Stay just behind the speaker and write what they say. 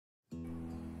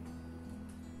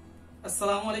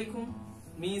Assalamu alaikum.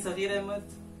 Me Sagheer Ahmad.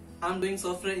 I'm doing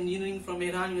software engineering from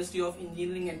Iran University of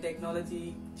Engineering and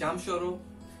Technology, Jamshoro.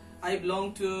 I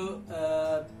belong to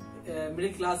a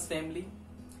middle class family.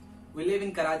 We live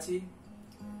in Karachi.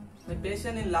 My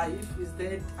passion in life is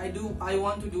that I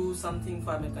want to do something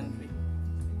for my country.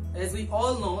 As we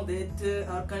all know that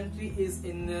our country is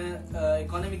in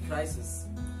economic crisis.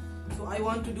 So I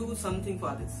want to do something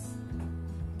for this.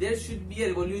 There should be a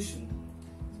revolution.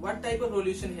 What type of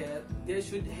revolution here? There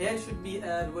should be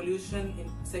a revolution in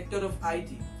sector of IT.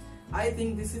 I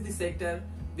think this is the sector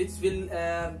which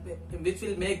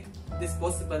will make this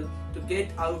possible to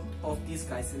get out of this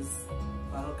crisis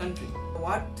for our country.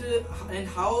 What and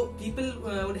how people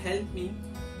would help me?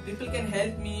 People can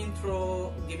help me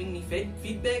through giving me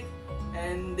feedback,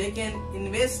 and they can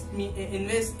invest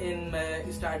in my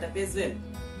startup as well.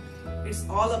 It's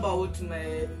all about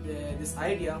this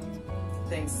idea.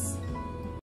 Thanks.